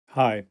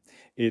Hi,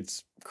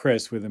 it's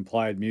Chris with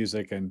Implied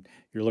Music, and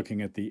you're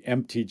looking at the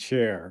empty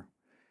chair,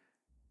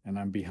 and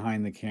I'm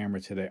behind the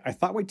camera today. I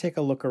thought we'd take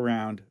a look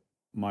around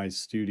my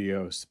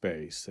studio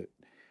space.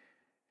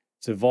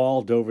 It's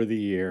evolved over the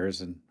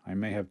years, and I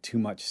may have too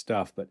much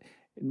stuff, but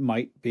it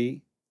might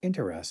be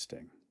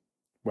interesting.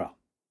 Well,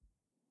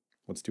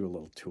 let's do a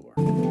little tour.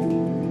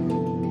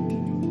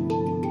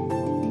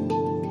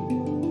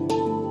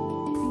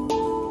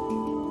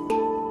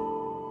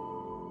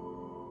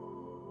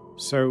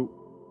 So,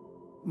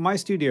 my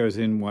studio is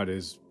in what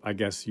is, I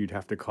guess you'd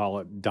have to call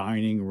it,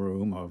 dining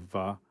room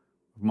of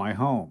my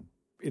home.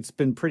 It's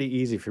been pretty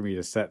easy for me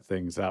to set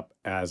things up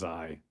as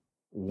I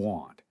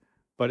want,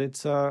 but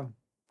it's a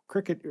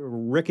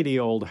rickety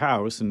old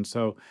house, and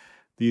so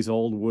these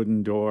old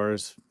wooden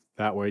doors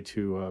that way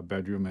to a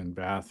bedroom and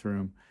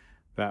bathroom,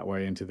 that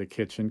way into the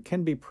kitchen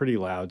can be pretty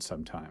loud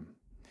sometime.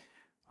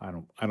 I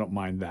don't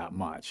mind that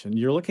much. And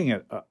you're looking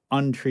at an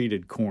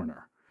untreated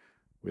corner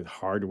with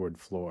hardwood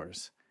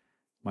floors.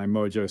 My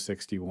Mojo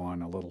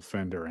 61, a little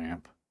Fender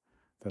amp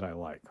that I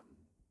like.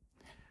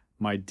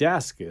 My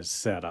desk is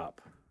set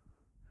up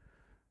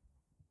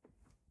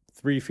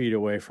 3 feet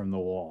away from the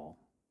wall.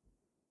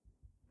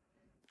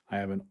 I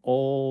have an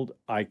old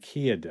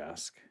IKEA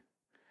desk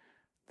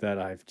that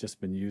I've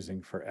just been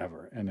using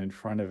forever, and in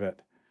front of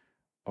it,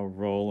 a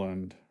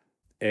Roland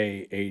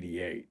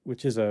A88,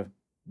 which is a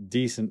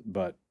decent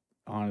but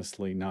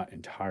honestly not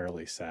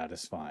entirely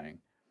satisfying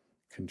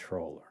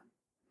controller.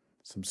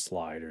 Some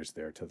sliders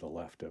there to the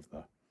left of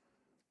the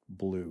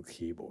blue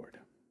keyboard.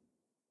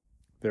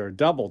 There are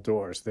double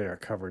doors there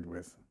covered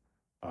with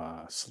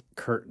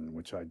curtain,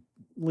 which I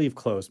leave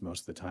closed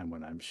most of the time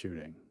when I'm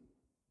shooting.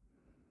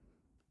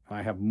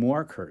 I have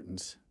more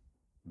curtains,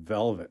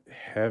 velvet,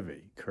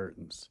 heavy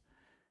curtains,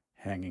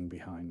 hanging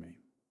behind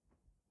me.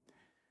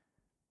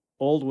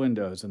 Old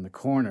windows in the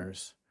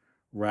corners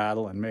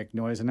rattle and make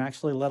noise and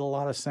actually let a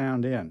lot of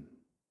sound in.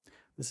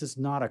 This is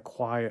not a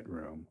quiet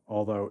room,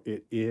 although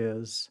it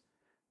is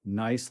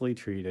nicely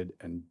treated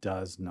and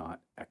does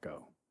not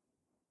echo.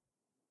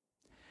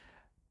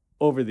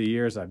 Over the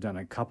years, I've done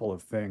a couple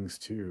of things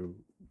to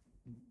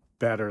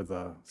better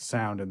the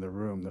sound in the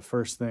room. The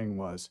first thing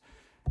was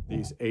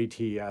these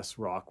ATS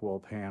rock wool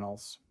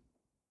panels.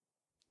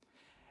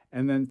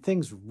 And then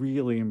things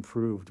really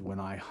improved when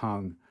I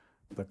hung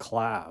the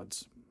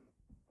clouds.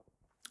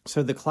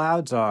 So the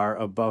clouds are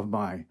above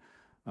my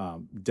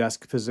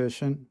desk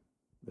position.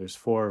 There's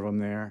 4 of them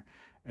there.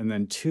 And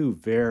then 2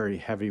 very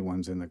heavy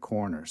ones in the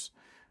corners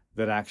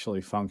that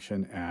actually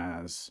function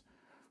as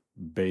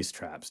bass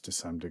traps to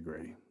some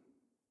degree.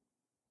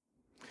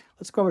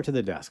 Let's go over to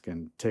the desk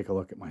and take a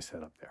look at my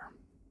setup there.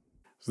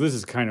 So this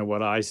is kind of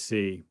what I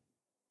see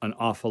an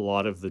awful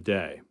lot of the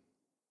day.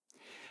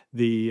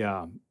 The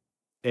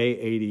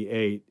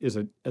A88 is,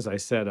 as I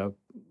said, a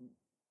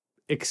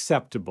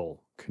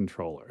acceptable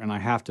controller, and I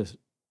have to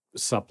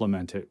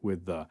supplement it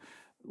with the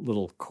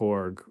little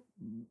Korg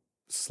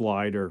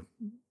slider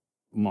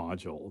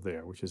module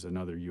there, which is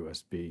another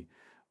USB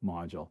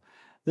module.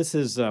 This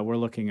is, we're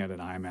looking at an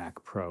iMac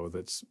Pro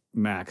that's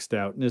maxed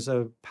out and is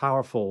a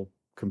powerful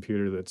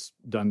computer that's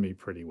done me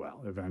pretty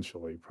well.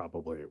 Eventually,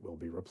 probably it will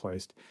be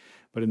replaced.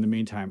 But in the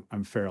meantime,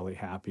 I'm fairly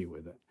happy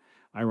with it.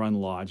 I run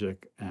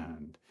Logic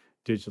and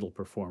Digital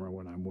Performer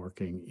when I'm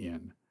working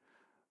in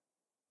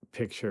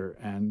Picture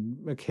and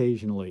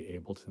occasionally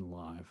Ableton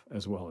Live,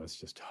 as well as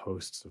just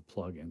hosts of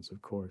plugins,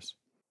 of course.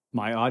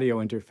 My audio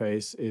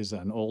interface is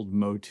an old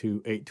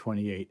Motu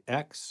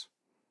 828X.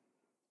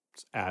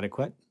 It's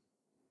adequate.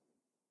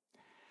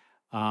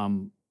 I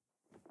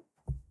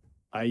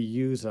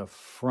use a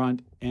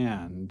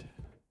front-end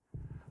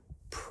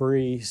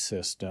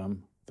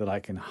pre-system that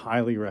I can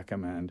highly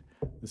recommend.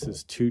 This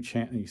is 2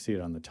 channels. You see it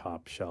on the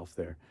top shelf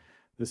there.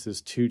 This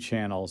is 2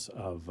 channels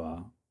of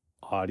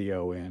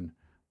audio in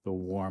the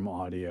warm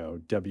audio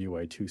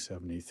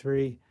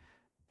WA273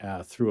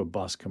 through a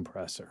bus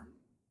compressor.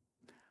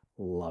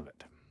 Love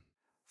it.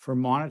 For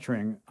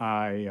monitoring,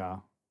 I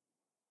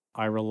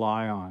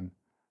rely on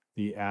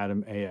the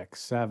Atom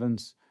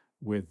AX7s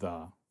with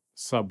a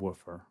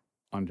subwoofer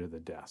under the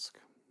desk.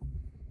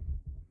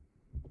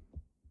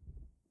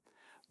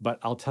 But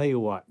I'll tell you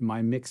what,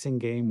 my mixing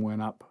game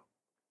went up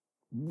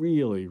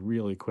really,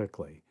 really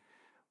quickly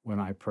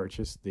when I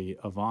purchased the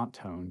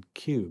Avant-Tone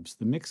cubes.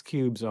 The mix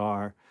cubes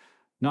are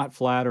not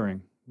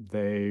flattering.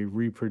 They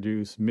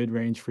reproduce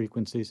mid-range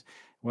frequencies.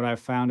 What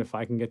I've found, if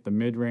I can get the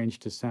mid-range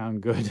to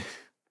sound good,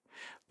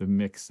 the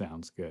mix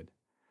sounds good.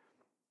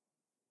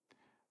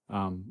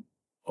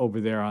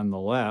 Over there on the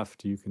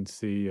left, you can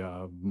see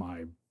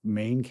my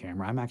main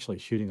camera. I'm actually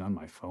shooting on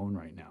my phone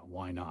right now.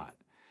 Why not?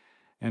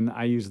 And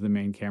I use the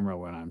main camera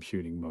when I'm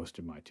shooting most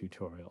of my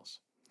tutorials.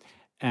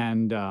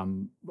 And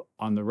on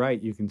the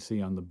right, you can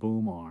see on the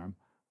boom arm,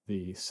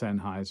 the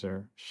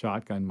Sennheiser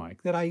shotgun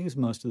mic that I use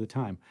most of the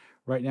time.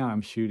 Right now,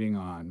 I'm shooting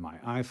on my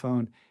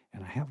iPhone,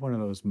 and I have one of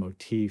those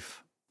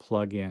Motif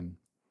plug-in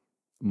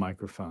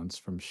microphones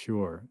from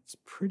Shure. It's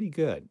pretty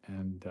good,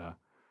 and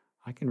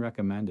I can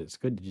recommend it. It's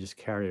good to just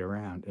carry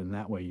around, and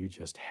that way you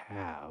just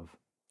have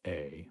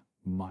a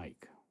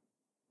mic.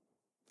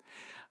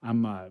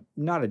 I'm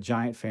not a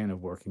giant fan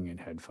of working in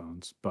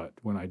headphones, but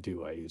when I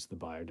do, I use the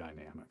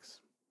Biodynamics.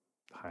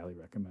 Highly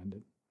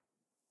recommended.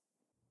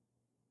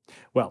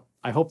 Well,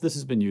 I hope this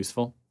has been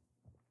useful.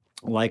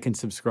 Like and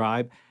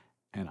subscribe,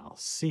 and I'll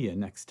see you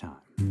next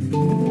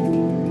time.